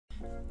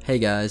Hey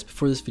guys,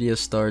 before this video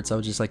starts, I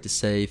would just like to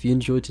say if you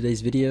enjoyed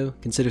today's video,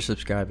 consider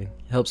subscribing.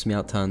 It helps me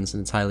out tons and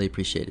it's highly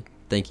appreciated.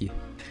 Thank you.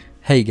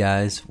 Hey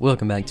guys,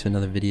 welcome back to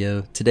another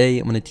video. Today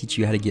I'm going to teach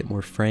you how to get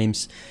more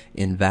frames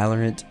in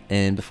Valorant,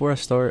 and before I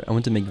start I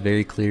want to make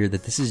very clear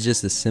that this is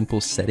just a simple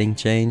setting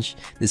change.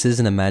 This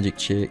isn't a magic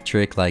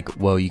trick like,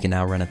 whoa, you can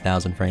now run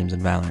 1,000 frames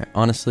in Valorant.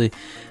 Honestly,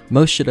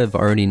 most should have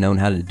already known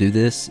how to do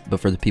this, but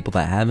for the people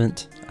that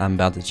haven't, I'm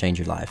about to change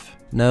your life.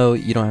 No,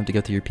 you don't have to go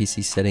through your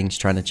PC settings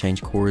trying to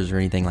change cores or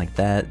anything like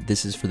that.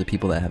 This is for the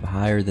people that have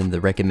higher than the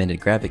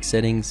recommended graphic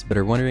settings, but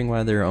are wondering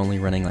why they're only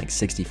running like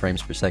 60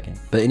 frames per second.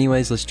 But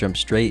anyways, let's jump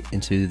straight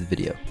into the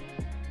video.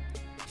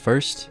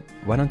 First,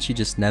 why don't you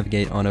just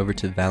navigate on over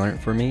to Valorant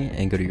for me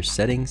and go to your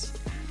settings.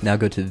 Now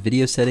go to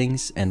video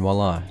settings and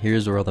voila,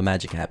 here's where all the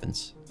magic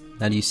happens.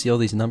 Now do you see all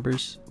these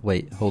numbers?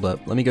 Wait, hold up,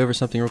 let me go over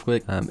something real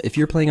quick. If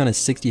you're playing on a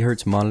 60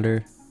 Hz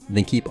monitor,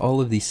 then keep all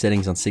of these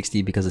settings on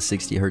 60 because a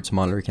 60 Hz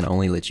monitor can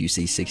only let you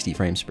see 60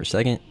 frames per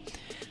second.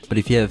 But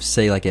if you have,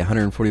 say, like a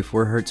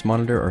 144 Hz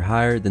monitor or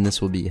higher, then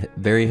this will be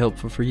very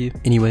helpful for you.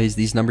 Anyways,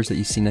 these numbers that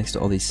you see next to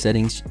all these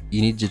settings,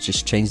 you need to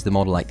just change them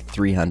all to like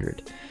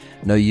 300.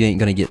 No, you ain't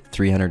gonna get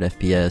 300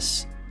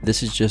 FPS.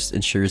 This is just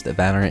ensures that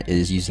Valorant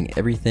is using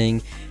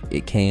everything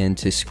it can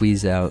to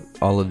squeeze out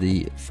all of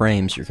the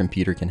frames your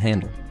computer can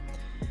handle.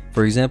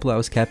 For example, I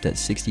was capped at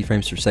 60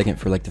 frames per second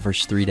for like the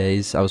first 3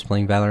 days I was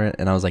playing Valorant,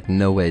 and I was like,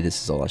 no way,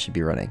 this is all I should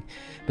be running.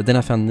 But then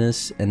I found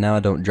this, and now I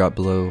don't drop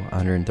below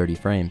 130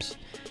 frames.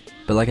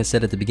 But like I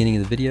said at the beginning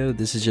of the video,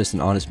 this is just an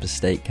honest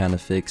mistake kind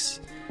of fix.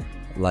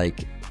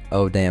 Like,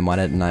 oh damn, why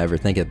didn't I ever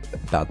think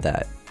about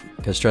that?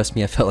 Because trust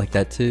me, I felt like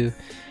that too.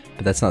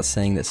 But that's not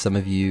saying that some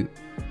of you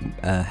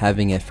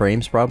having a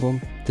frames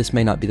problem, this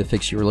may not be the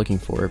fix you were looking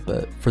for,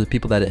 but for the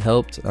people that it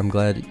helped, I'm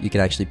glad you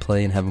can actually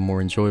play and have a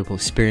more enjoyable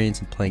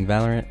experience in playing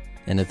Valorant.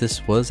 And if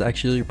this was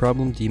actually your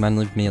problem, do you mind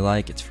leaving me a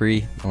like? It's free,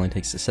 it only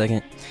takes a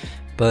second.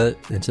 But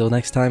until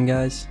next time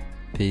guys,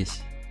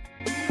 peace.